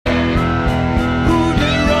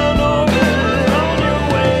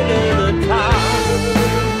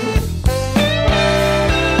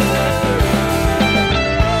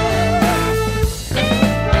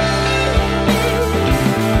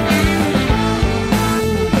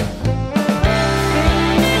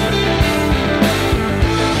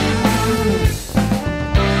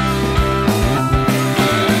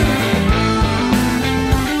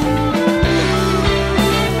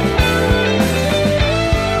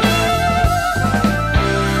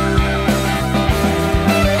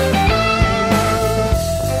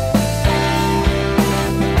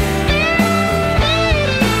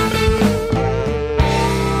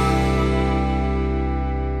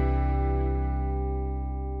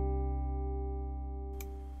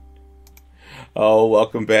Oh,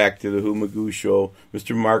 welcome back to the Who Magoo Show.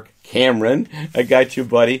 Mr. Mark Cameron, I got you,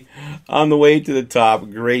 buddy. On the way to the top,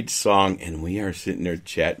 great song. And we are sitting there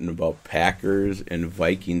chatting about Packers and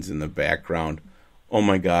Vikings in the background. Oh,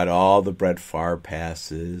 my God, all the Brett Favre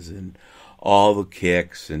passes and all the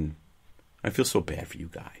kicks. And I feel so bad for you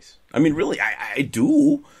guys. I mean, really, I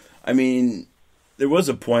do. I mean, there was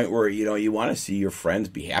a point where, you want to see your friends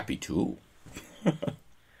be happy, too.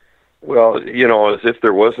 Well, as if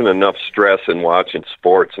there wasn't enough stress in watching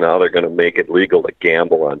sports, now they're going to make it legal to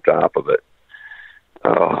gamble on top of it.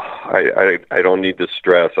 I don't need the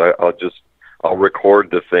stress. I'll record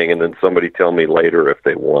the thing and then somebody tell me later if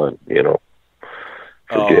they won.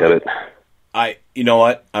 Forget it. You know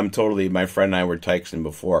what? My friend and I were texting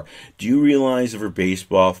before. Do you realize for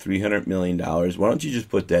baseball, $300 million? Why don't you just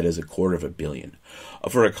put that as $250 million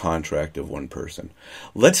for a contract of one person?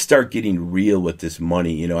 Let's start getting real with this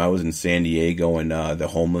money. I was in San Diego and the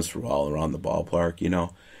homeless were all around the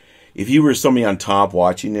ballpark, If you were somebody on top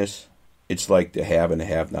watching this, it's like the have and the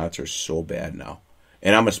have-nots are so bad now.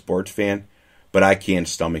 And I'm a sports fan, but I can't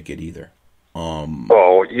stomach it either.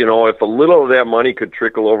 If a little of that money could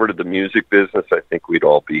trickle over to the music business, I think we'd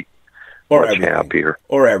all be much happier.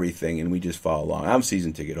 Or everything, and we just follow along. I'm a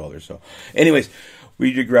season ticket holder, so. Anyways,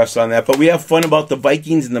 we digress on that. But we have fun about the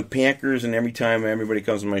Vikings and the Packers, and every time everybody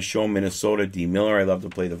comes on my show, Minnesota, D. Miller, I love to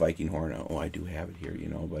play the Viking horn. Oh, I do have it here,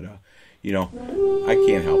 but, I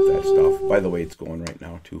can't help that stuff. By the way, it's going right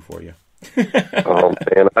now, too, for you. Oh,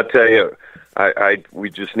 man, I tell you, we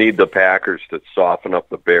just need the Packers to soften up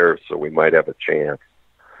the Bears so we might have a chance.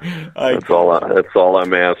 That's all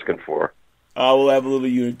I'm asking for. We'll have a little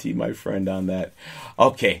unity, my friend, on that.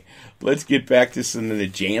 Okay, let's get back to some of the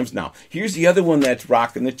jams now. Here's the other one that's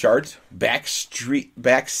rocking the charts: Backseat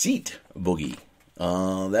Boogie.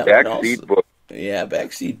 Backseat Boogie. Yeah,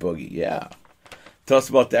 Backseat Boogie. Yeah. Tell us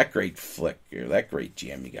about that great flick or that great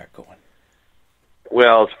jam you got going.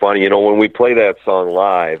 Well, it's funny, when we play that song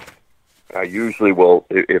live, I usually will,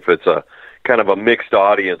 if it's a kind of a mixed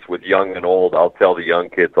audience with young and old, I'll tell the young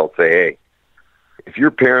kids, I'll say, hey, if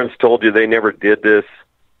your parents told you they never did this,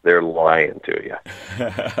 they're lying to you.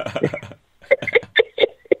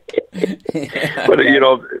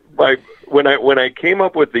 But, when I came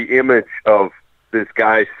up with the image of this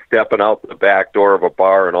guy stepping out the back door of a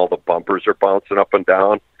bar and all the bumpers are bouncing up and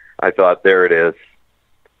down, I thought, there it is.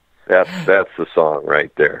 That's the song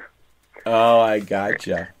right there. Oh, I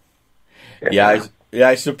gotcha. Yeah,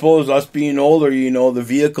 I suppose us being older, the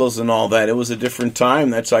vehicles and all that, it was a different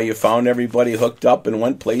time. That's how you found everybody hooked up and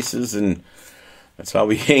went places, and that's how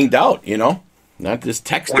we hanged out, not just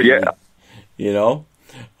texting. Well, yeah.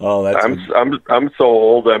 Oh, that's. I'm so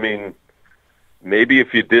old. I mean, maybe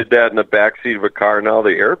if you did that in the backseat of a car now,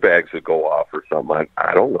 the airbags would go off or something.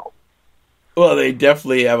 I don't know. Well, they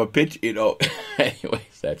definitely have a pitch, Anyways,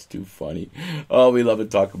 that's too funny. Oh, we love to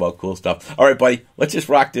talk about cool stuff. All right, buddy, let's just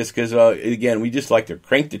rock this because, again, we just like to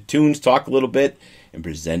crank the tunes, talk a little bit, and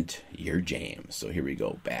present your jams. So here we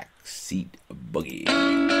go. Backseat Boogie.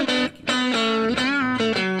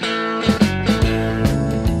 Thank you.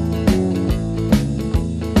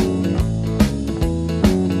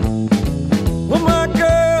 Well, my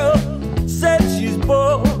girl said she's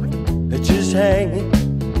bored and just hanging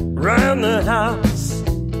around the house.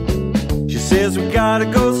 She says we gotta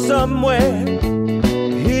go somewhere,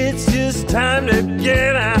 it's just time to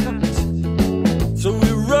get out. So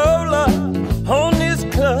we roll up on this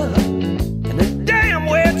club, and damn,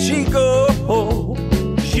 where'd she go?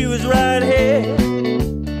 She was right here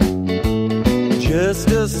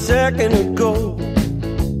just a second ago.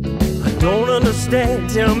 I don't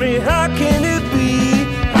understand, tell me how can it be?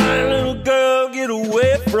 My little girl, get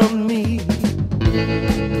away from me.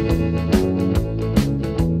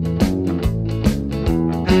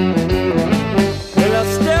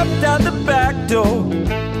 Stepped out the back door,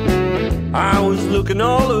 I was looking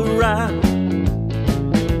all around.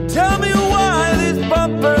 Tell me why these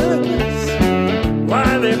bumpers,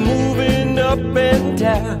 why they moving up and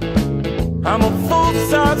down? I'm a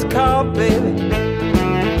full-size car, baby,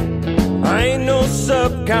 I ain't no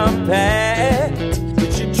subcompact.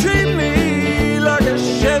 But you treat me like a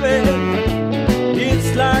Chevy,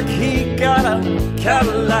 it's like he got a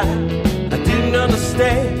Cadillac. I didn't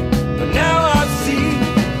understand, but now I see.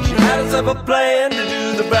 Has ever planned to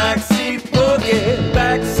do the backseat boogie,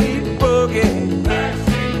 backseat boogie,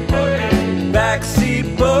 backseat boogie, backseat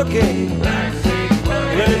boogie, backseat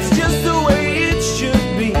boogie. Well, it's just the way it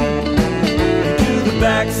should be. You do the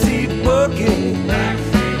backseat boogie,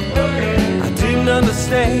 backseat boogie. I didn't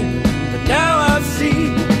understand, but now I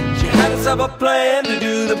see. She had us have a plan to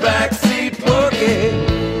do the backseat boogie.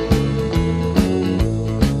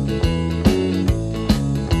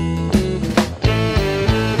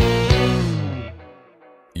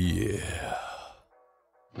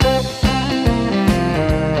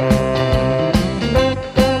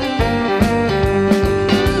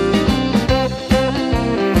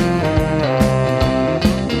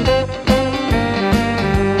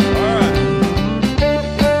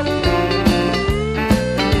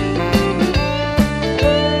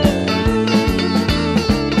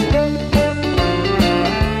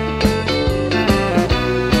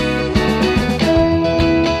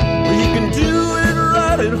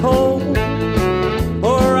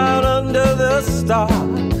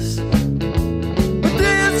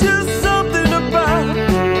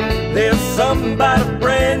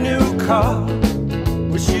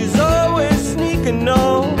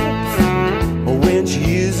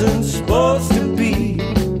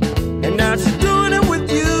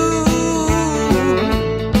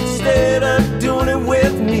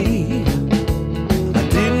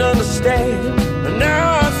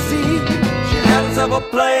 a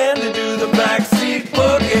plan to do the backseat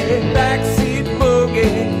boogie, backseat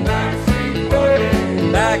boogie, backseat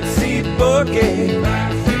boogie, backseat boogie,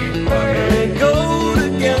 backseat boogie. They go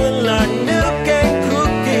together like milk and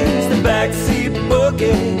cookies. The backseat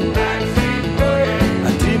boogie, backseat boogie.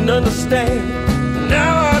 I didn't understand,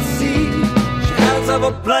 now I see. She has of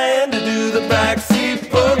a plan to do the backseat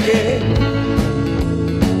boogie.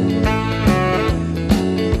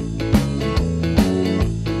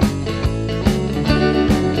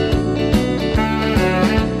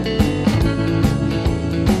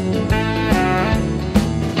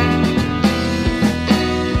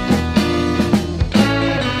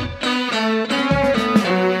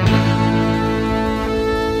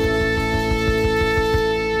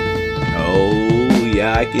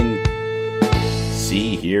 I can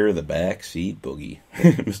see here the backseat boogie.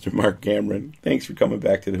 Mr. Mark Cameron, thanks for coming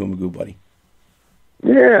back to the Hoomagoo, buddy.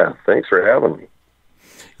 Yeah, thanks for having me.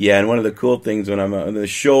 Yeah, and one of the cool things when I'm on the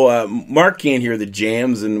show, Mark can't hear the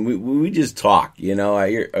jams, and we just talk. You know, I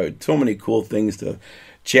hear so many cool things to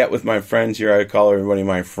chat with my friends here. I call everybody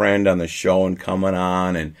my friend on the show and coming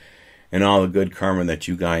on, and all the good karma that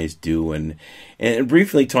you guys do. And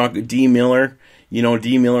briefly talk D. Miller. You know,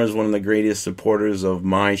 Dee Miller is one of the greatest supporters of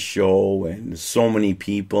my show and so many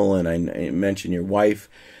people. And I mentioned your wife,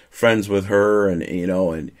 friends with her, and, you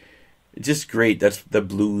know, and just great. That's the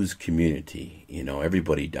blues community, you know,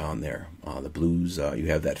 everybody down there. The blues, you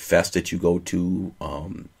have that fest that you go to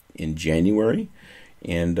in January.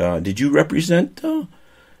 And did you represent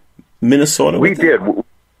Minnesota? We did.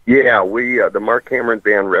 Yeah, the Mark Cameron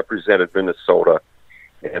Band represented Minnesota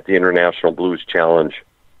at the International Blues Challenge.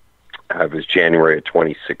 It was January of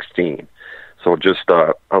 2016, so just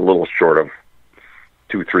a little short of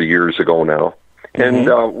 2-3 years ago now.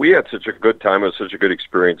 And we had such a good time. It was such a good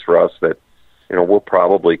experience for us that, you know, we'll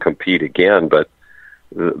probably compete again. But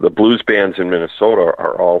the blues bands in Minnesota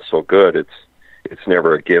are all so good. It's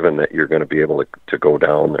never a given that you're going to be able to go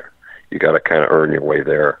down there. You got to kind of earn your way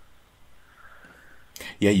there.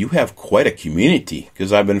 Yeah, you have quite a community,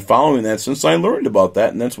 because I've been following that since I learned about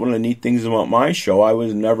that, and that's one of the neat things about my show. I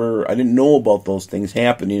didn't know about those things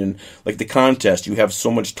happening, and like the contest, you have so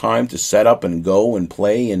much time to set up and go and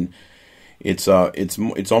play, and it's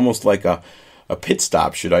almost like a pit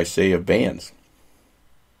stop, should I say, of bands.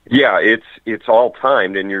 Yeah, it's all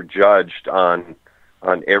timed, and you're judged on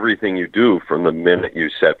everything you do from the minute you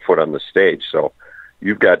set foot on the stage. So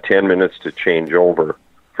you've got 10 minutes to change over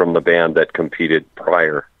from the band that competed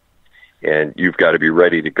prior, and you've got to be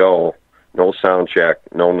ready to go. No sound check,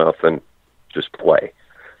 no nothing, just play.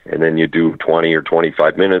 And then you do 20 or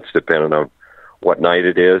 25 minutes, depending on what night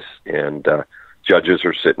it is, and judges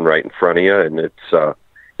are sitting right in front of you, and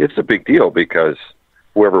it's a big deal, because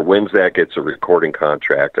whoever wins that gets a recording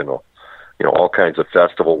contract and all kinds of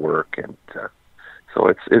festival work, and so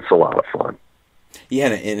it's a lot of fun. Yeah,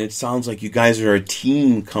 and it sounds like you guys are a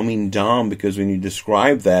team coming down, because when you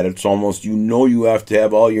describe that, it's almost, you have to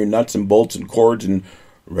have all your nuts and bolts and cords and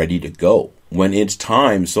ready to go when it's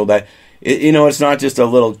time, so that, it's not just a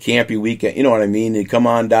little campy weekend, you know what I mean? You come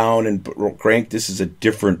on down and crank. This is a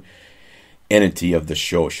different entity of the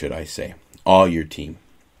show, should I say, all your team.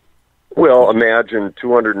 Well, imagine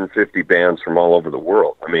 250 bands from all over the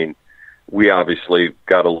world. I mean, we obviously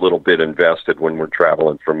got a little bit invested when we're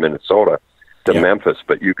traveling from Minnesota to Memphis,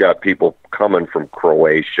 but you got people coming from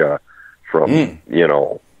Croatia, from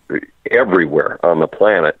everywhere on the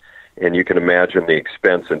planet, and you can imagine the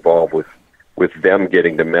expense involved with them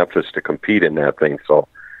getting to Memphis to compete in that thing. So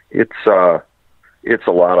it's a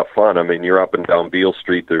lot of fun. I mean, you're up and down Beale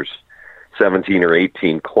Street. There's 17 or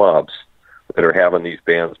 18 clubs that are having these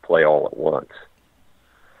bands play all at once.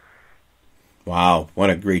 Wow,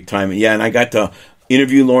 what a great time! Yeah, and I got to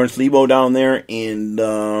interview Lawrence Lebo down there,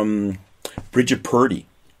 and Bridget Purdy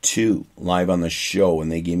too, live on the show,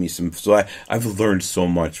 and they gave me some. So I've learned so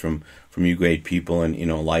much from you great people,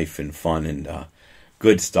 and life and fun and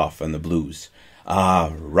good stuff and the blues.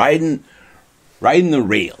 Riding the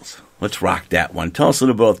rails. Let's rock that one. Tell us a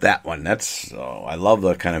little about that one. I love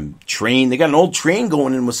the kind of train. They got an old train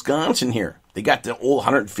going in Wisconsin here. They got the old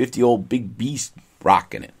 150 old big beast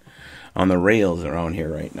rocking it on the rails around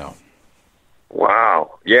here right now.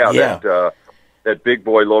 Wow. Yeah. That big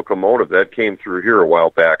boy locomotive that came through here a while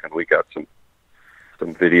back, and we got some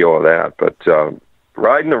video of that. But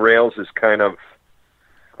Riding the Rails is kind of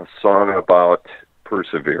a song about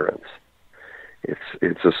perseverance.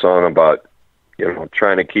 It's a song about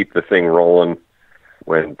trying to keep the thing rolling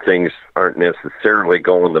when things aren't necessarily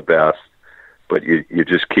going the best, but you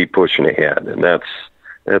just keep pushing ahead, and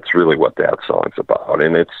that's really what that song's about.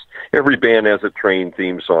 And every band has a train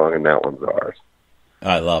theme song, and that one's ours.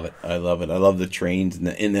 I love it. I love it. I love the trains,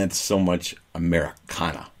 and that's so much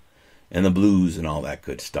Americana. And the blues and all that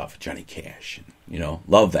good stuff. Johnny Cash. And,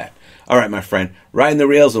 love that. All right, my friend. Riding the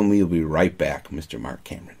rails, and we'll be right back. Mr. Mark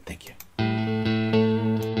Cameron. Thank you.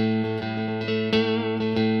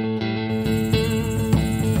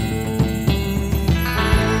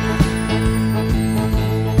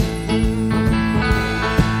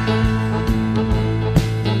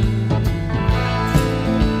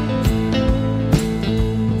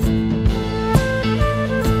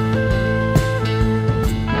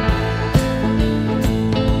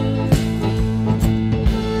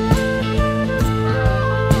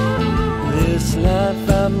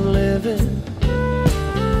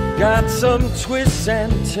 Got some twists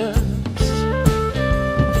and turns,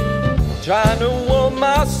 trying to warm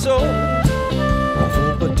my soul. I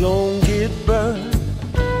hope I don't get burned.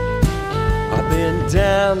 I've been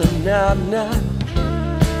down and out now.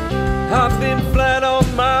 I've been flat on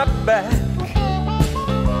my back,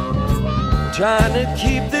 trying to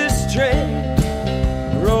keep this train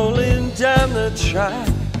rolling down the track.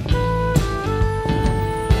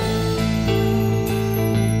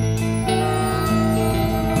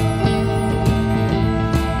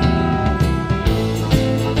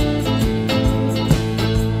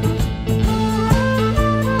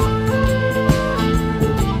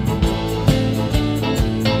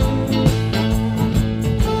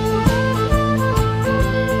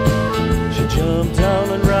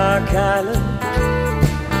 Island.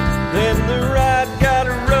 Then the ride got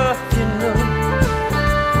rough, She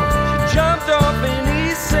jumped off in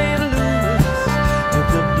East St. Louis, took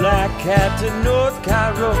the Black Cat to North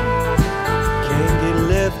Cairo. Can't get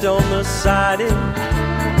left on the siding,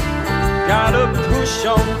 gotta push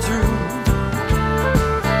on through.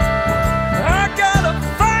 I gotta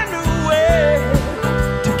find a way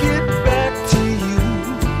to get back to you.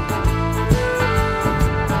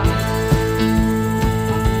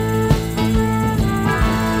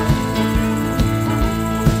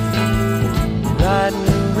 Riding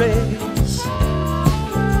the race,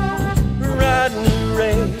 riding the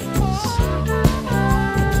race,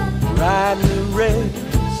 riding the race.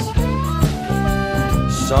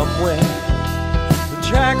 Somewhere the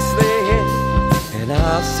tracks they hit, and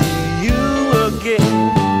I'll see you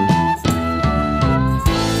again.